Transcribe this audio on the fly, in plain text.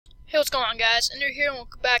Hey, what's going on, guys? Ender here, and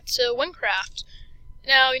welcome back to Wynncraft.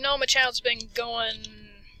 Now, you know my channel's been going,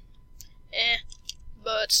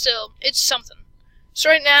 but still, it's something.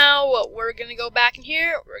 So right now, we're gonna go back in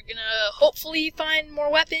here. We're gonna hopefully find more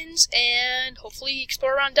weapons and hopefully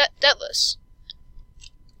explore around Deathless.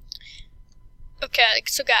 Okay,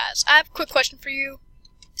 so guys, I have a quick question for you.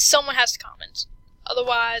 Someone has to comment.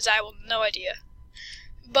 Otherwise, I will have no idea.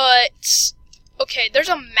 But okay, there's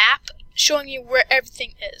a map showing you where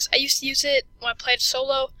everything is. I used to use it when I played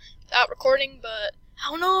solo without recording, but I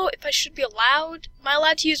don't know if I should be allowed. Am I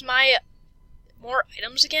allowed to use my more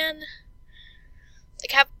items again?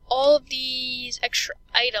 Like, I have all of these extra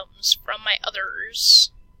items from my other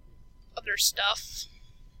stuff.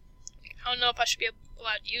 I don't know if I should be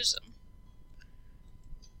allowed to use them.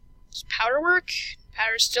 Does powder work?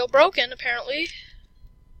 Powder's still broken, apparently.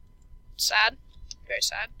 Sad. Very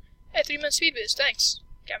sad. Hey, 3-minute speed boost, thanks.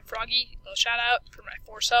 Gavin Froggy, a little shout out for my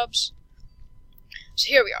 4 subs. So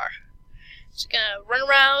here we are. So gonna run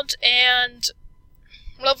around and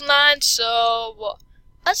we're level 9, so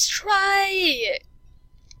let's try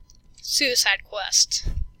Suicide Quest.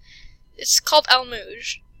 It's called Al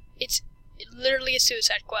Mouge. It's literally a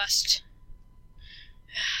suicide quest.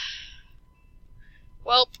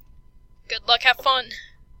 Well, good luck, have fun.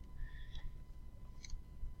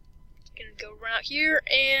 Gonna go run out here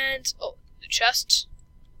and the chest.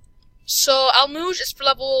 So Al Mouge is for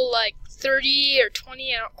level like 30 or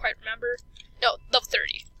 20, I don't quite remember. No, level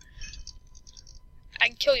 30. I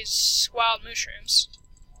can kill these wild mushrooms.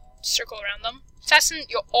 Circle around them. Assassin,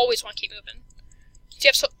 you'll always want to keep moving. Do you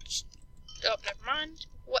have so? Oh, never mind.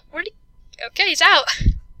 What? Where'd he? Okay, he's out.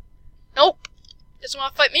 Nope. Doesn't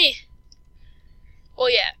want to fight me. Well,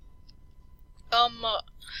 yeah.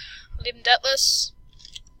 Leave him Deathless.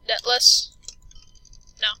 Deathless.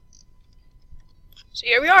 No. So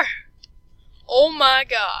here we are. Oh my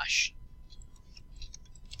gosh.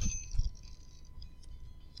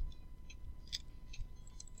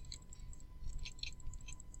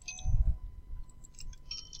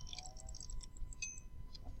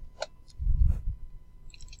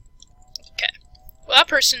 Okay. Well, that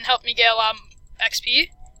person helped me get a lot of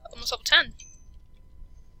XP. Almost level 10.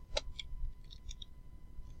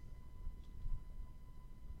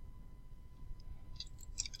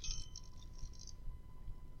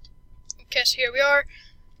 Okay, so here we are.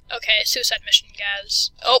 Okay, suicide mission,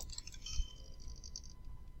 guys. Oh.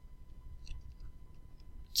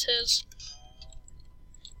 It says.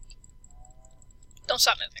 Don't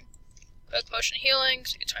stop moving. Quick motion healing,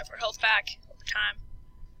 so you get 24 health back over time.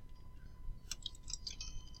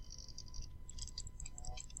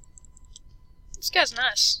 This guy's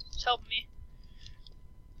nice. He's helping me.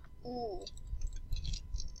 Ooh.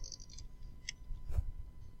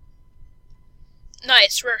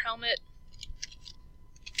 Nice, rare helmet.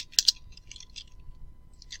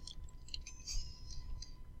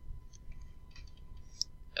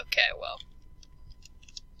 Okay, well.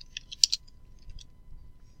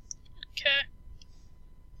 Okay.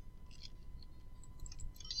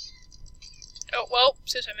 Oh, well,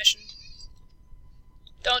 suicide mission.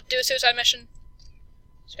 Don't do a suicide mission.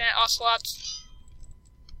 Span ocelots.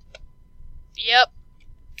 Yep.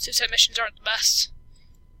 Suicide missions aren't the best.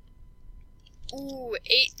 Ooh,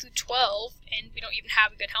 8 through 12, and we don't even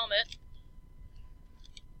have a good helmet.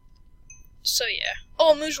 So yeah.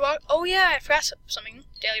 Oh, Mouge Walk. Oh yeah, I forgot something.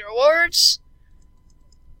 Daily rewards.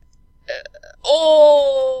 That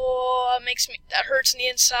hurts on the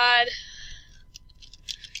inside.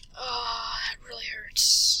 Oh, that really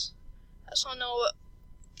hurts. I just want to know what.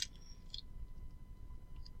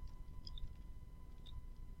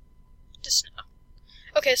 Just no.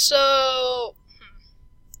 Okay, so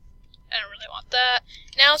I don't really want that.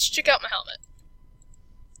 Now let's check out my helmet.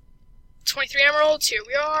 23 emeralds, here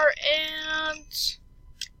we are, and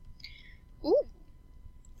ooh.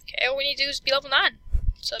 Okay, all we need to do is be level 9.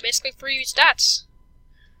 So basically free stats.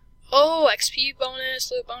 Oh, XP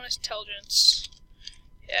bonus, loot bonus, intelligence.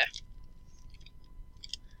 Yeah.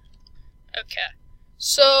 Okay.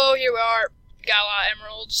 So here we are. Got a lot of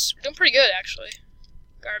emeralds. We're doing pretty good actually.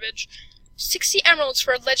 Garbage. 60 emeralds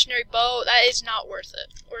for a legendary bow, that is not worth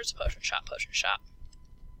it. Where's the potion shop? Potion shop.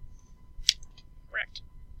 Correct.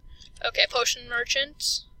 Okay, potion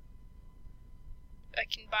merchant. I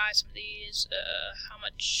can buy some of these. How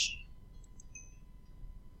much?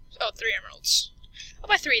 Oh, 3 emeralds. I'll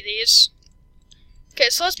buy 3 of these. Okay,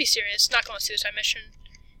 so let's be serious. Not going to suicide mission.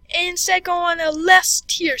 Instead, go on a less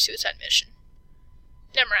tier suicide mission.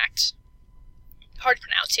 Nemract. Hard to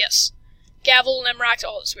pronounce, yes. Gavel, Nemract,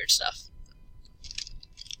 all this weird stuff.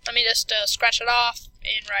 Let me just scratch it off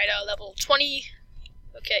and write level 20.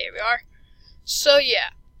 Okay, here we are. So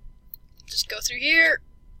yeah, just go through here.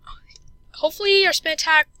 Hopefully our spin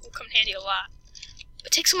attack will come in handy a lot.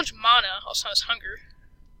 It takes so much mana, also has hunger.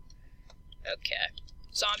 Okay.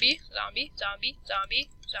 Zombie, zombie, zombie, zombie,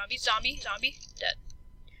 zombie, zombie, zombie, dead.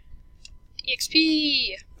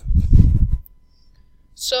 EXP!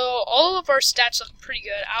 So, all of our stats look pretty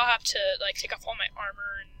good. I'll have to, like, take off all my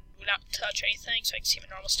armor and not touch anything so I can see my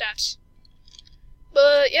normal stats.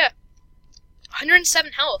 But, yeah.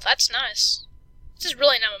 107 health, that's nice. This is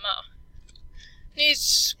really an MMO.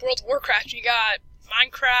 These World of Warcraft, you got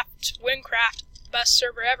Minecraft, Wynncraft, best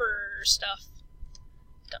server ever stuff.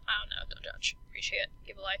 I don't know, don't judge. Appreciate it.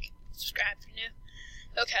 Give a like, subscribe if you're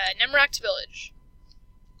new. Okay, Nemract Village.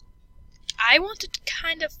 I want to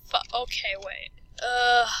kind of okay, wait.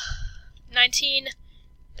 19.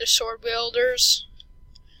 They're sword wielders.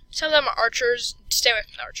 Some of them are archers. Stay away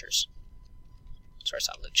from the archers. That's where I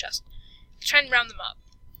saw loot chest. Try and round them up.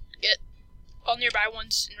 Get all nearby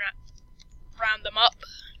ones and round them up.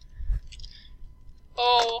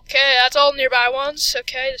 Okay, that's all nearby ones.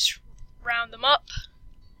 Okay, just round them up.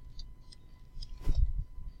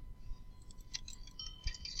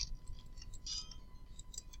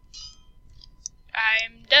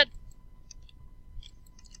 I'm dead.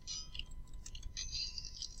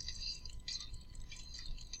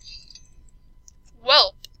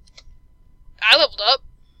 Well, I leveled up.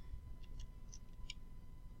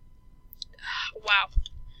 Wow.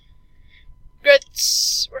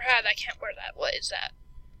 Grits. Where had I can't wear that. What is that?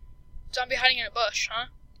 Zombie hiding in a bush, huh?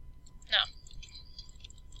 No.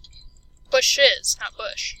 Bushes, not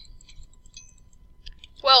bush.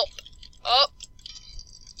 Whelp. Up.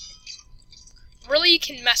 Really, you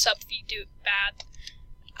can mess up if you do it bad.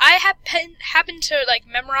 I happen to like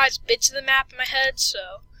memorize bits of the map in my head,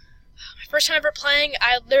 so my first time ever playing,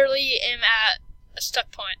 I literally am at a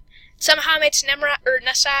stuck point. Somehow I made to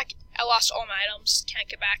Nesak. I lost all my items. Can't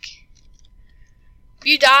get back. If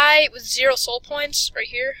you die with 0 soul points right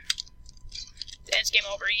here, then it's game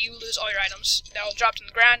over. You lose all your items. They'll drop to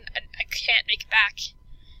the ground, and I can't make it back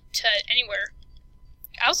to anywhere.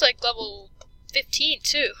 I was like level 15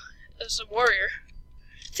 too. As a warrior.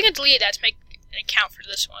 I think I deleted that to make an account for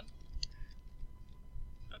this one.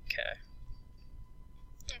 Okay.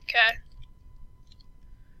 Okay.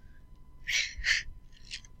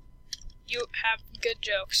 You have good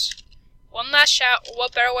jokes. One last shout,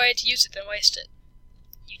 what better way to use it than waste it?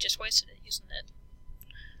 You just wasted it using it.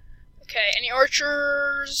 Okay, any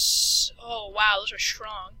archers? Oh wow, those are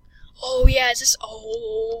strong. Oh yeah, is this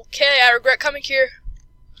okay, I regret coming here.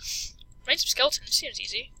 Made some skeletons, seems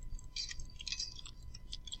easy.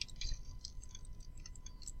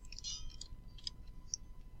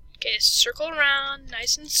 Okay, circle around,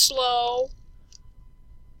 nice and slow.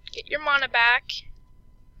 Get your mana back.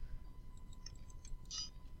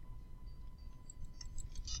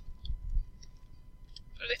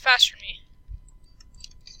 Are they faster than me?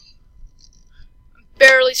 I'm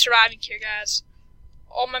barely surviving here, guys.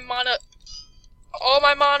 All my mana. All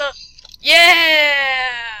my mana.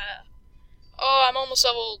 Yeah! Oh, I'm almost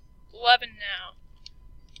level 11 now.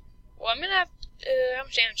 Well, I'm gonna have. How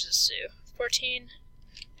much damage does this do? 14?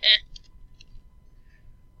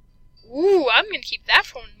 Ooh, I'm gonna keep that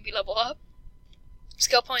for when we level up.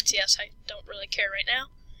 Skill points, yes, I don't really care right now.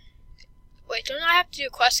 Wait, don't I have to do a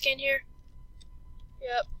quest scan here?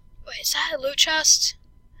 Yep. Wait, is that a loot chest?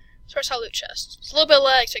 So I saw a loot chest. It's a little bit of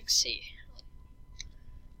lag so I can see.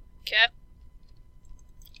 Okay.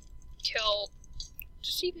 Kill.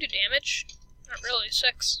 Does it even do damage? Not really,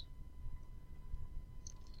 6.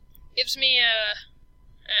 Gives me a...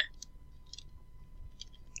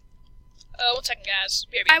 1 second, guys.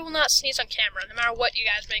 I will not sneeze on camera. No matter what you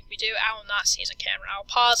guys make me do, I will not sneeze on camera. I'll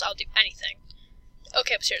pause, I'll do anything.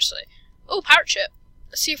 Okay, but seriously. Oh, pirate ship.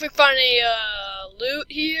 Let's see if we can find any loot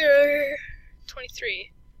here.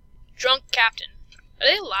 23. Drunk captain. Are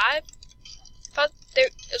they alive? I thought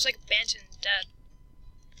it was like abandoned and dead.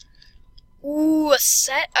 Ooh, a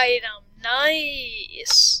set item.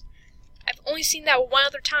 Nice. I've only seen that one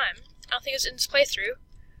other time. I don't think it was in this playthrough.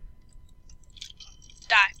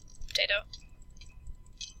 Die. Potato.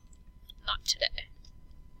 Not today.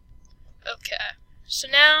 Okay. So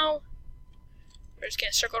now we're just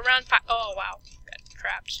gonna circle around. Oh wow, got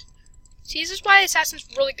trapped. See, this is why Assassin's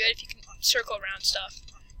really good if you can circle around stuff.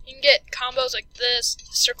 You can get combos like this,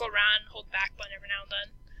 circle around, hold back button every now and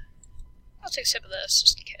then. I'll take a sip of this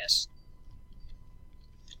just in case.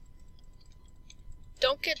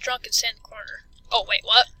 Don't get drunk and stand in the corner. Oh wait,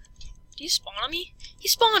 what? Did he spawn on me? He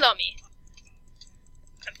spawned on me.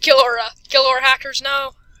 Kill or hackers,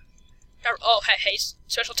 no. Oh, hey,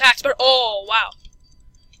 special attacks, but oh, wow.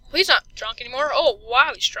 Well, he's not drunk anymore. Oh,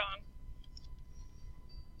 wow, he's strong.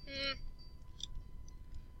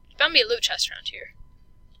 Found me a loot chest around here.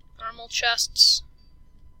 Normal chests.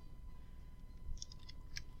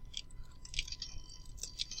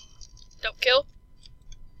 Don't kill.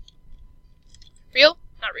 Real?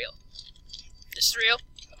 Not real. This is real.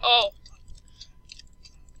 Oh.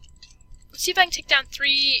 Let's see if I can take down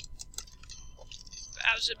 3.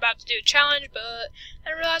 I was about to do a challenge, but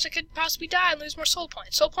I realized I could possibly die and lose more soul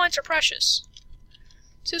points. Soul points are precious.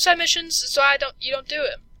 Suicide missions is why you don't do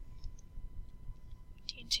it.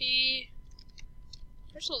 TNT.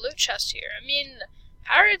 There's a loot chest here. I mean,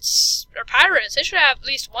 pirates, they should have at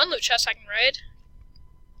least one loot chest I can raid.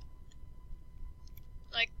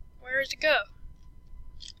 Like, where does it go?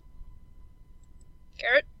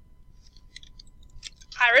 Garrett?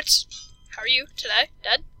 Pirates? How are you today?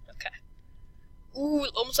 Dead? Okay. Ooh,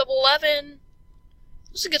 almost level 11.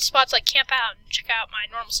 This is a good spot to like camp out and check out my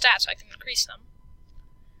normal stats so I can increase them.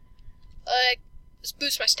 Let's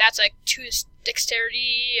boost my stats like 2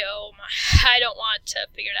 dexterity. Oh my, I don't want to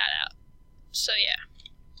figure that out. So yeah.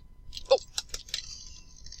 Oh.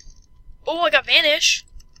 Oh, I got vanish.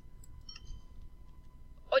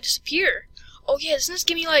 Oh, disappear. Oh yeah, doesn't this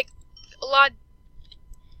give me like a lot?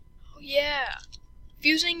 Oh yeah.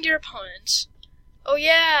 Fusing your opponents. Oh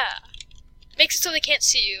yeah. Makes it so they can't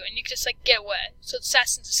see you and you can just like get away. So it's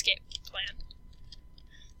Assassin's Escape plan.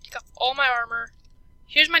 Take off all my armor.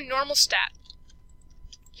 Here's my normal stat.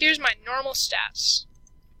 Here's my normal stats.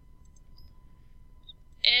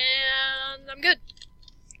 And I'm good.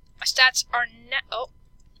 My stats are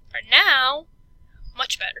now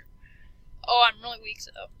much better. Oh, I'm really weak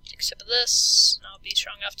though. Take a sip of this, and I'll be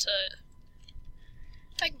strong enough to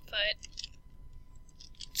I can fight.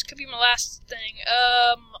 This could be my last thing.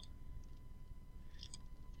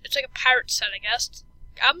 It's like a pirate set, I guess.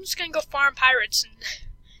 I'm just gonna go farm pirates and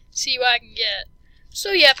see what I can get.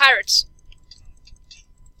 So yeah, pirates.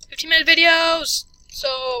 15-minute videos.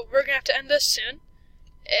 So we're gonna have to end this soon.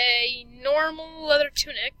 A normal leather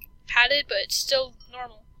tunic, padded, but it's still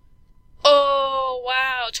normal. Oh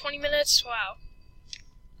wow, 20 minutes. Wow.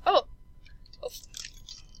 Oh,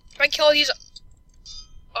 if I kill all these.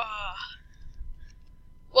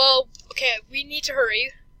 Well, okay, we need to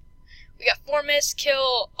hurry. We got 4 minutes to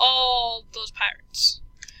kill all those pirates.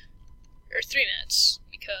 Or 3 minutes,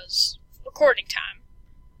 because recording time.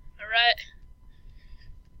 Alright?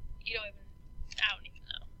 I don't even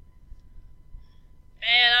know.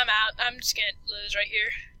 Man, I'm out. I'm just gonna lose right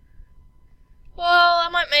here. Well, I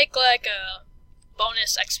might make like a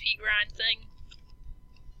bonus XP grind thing.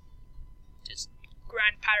 Just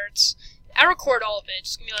grind pirates. I record all of it.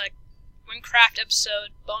 It's gonna be like Wynncraft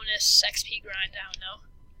episode bonus XP grind. I don't know.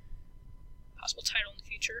 Possible title in the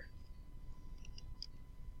future.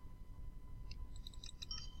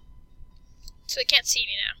 So they can't see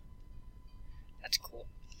me now. That's cool.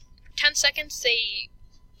 For 10 seconds they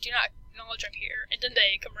do not acknowledge I'm here, and then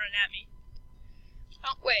they come running at me.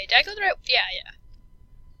 Oh, wait, did I go the right? Yeah.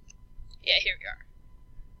 Yeah, here we are.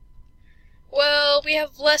 Well, we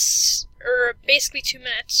have basically 2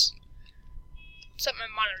 minutes. Set my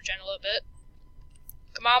monitor gen a little bit.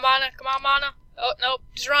 Come on, mana. Oh, no,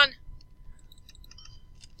 just run.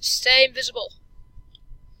 Stay invisible.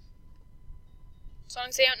 As long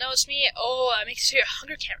as they don't notice me. Oh, that makes your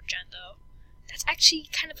hunger camera gen, though. That's actually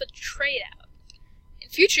kind of a trade out. In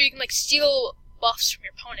future, you can like steal buffs from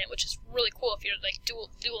your opponent, which is really cool if you're like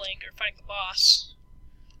dueling or fighting the boss.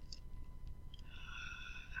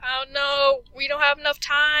 Oh no, we don't have enough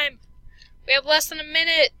time. We have less than a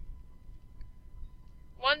minute.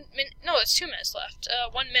 1 minute. No, it's 2 minutes left.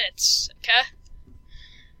 1 minute. Okay.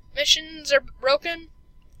 Missions are broken.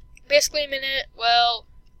 Basically a minute. Well,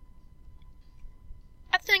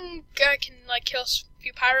 I think I can like kill a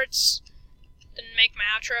few pirates, then make my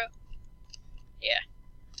outro. Yeah.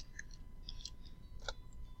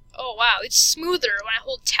 Oh wow, it's smoother when I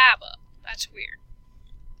hold tab up. That's weird.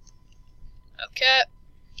 Okay.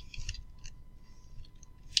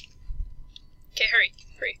 Okay, hurry.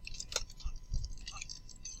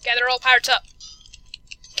 Gather all pirates up.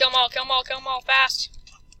 Kill them all, fast.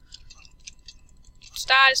 Just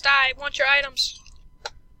die, want your items.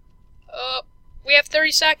 We have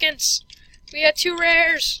 30 seconds. We had 2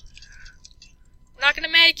 rares. We're not gonna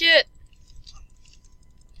make it.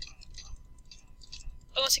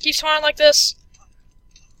 Unless it keeps spawning like this.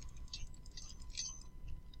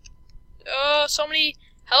 Oh, so many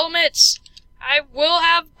helmets. I will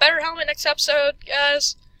have better helmet next episode,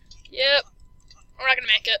 guys. Yep. We're not gonna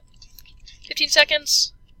make it. 15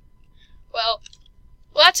 seconds. Well,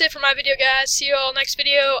 that's it for my video, guys. See you all next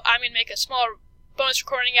video. I'm gonna make a small bonus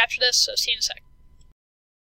recording after this, so see you in a sec.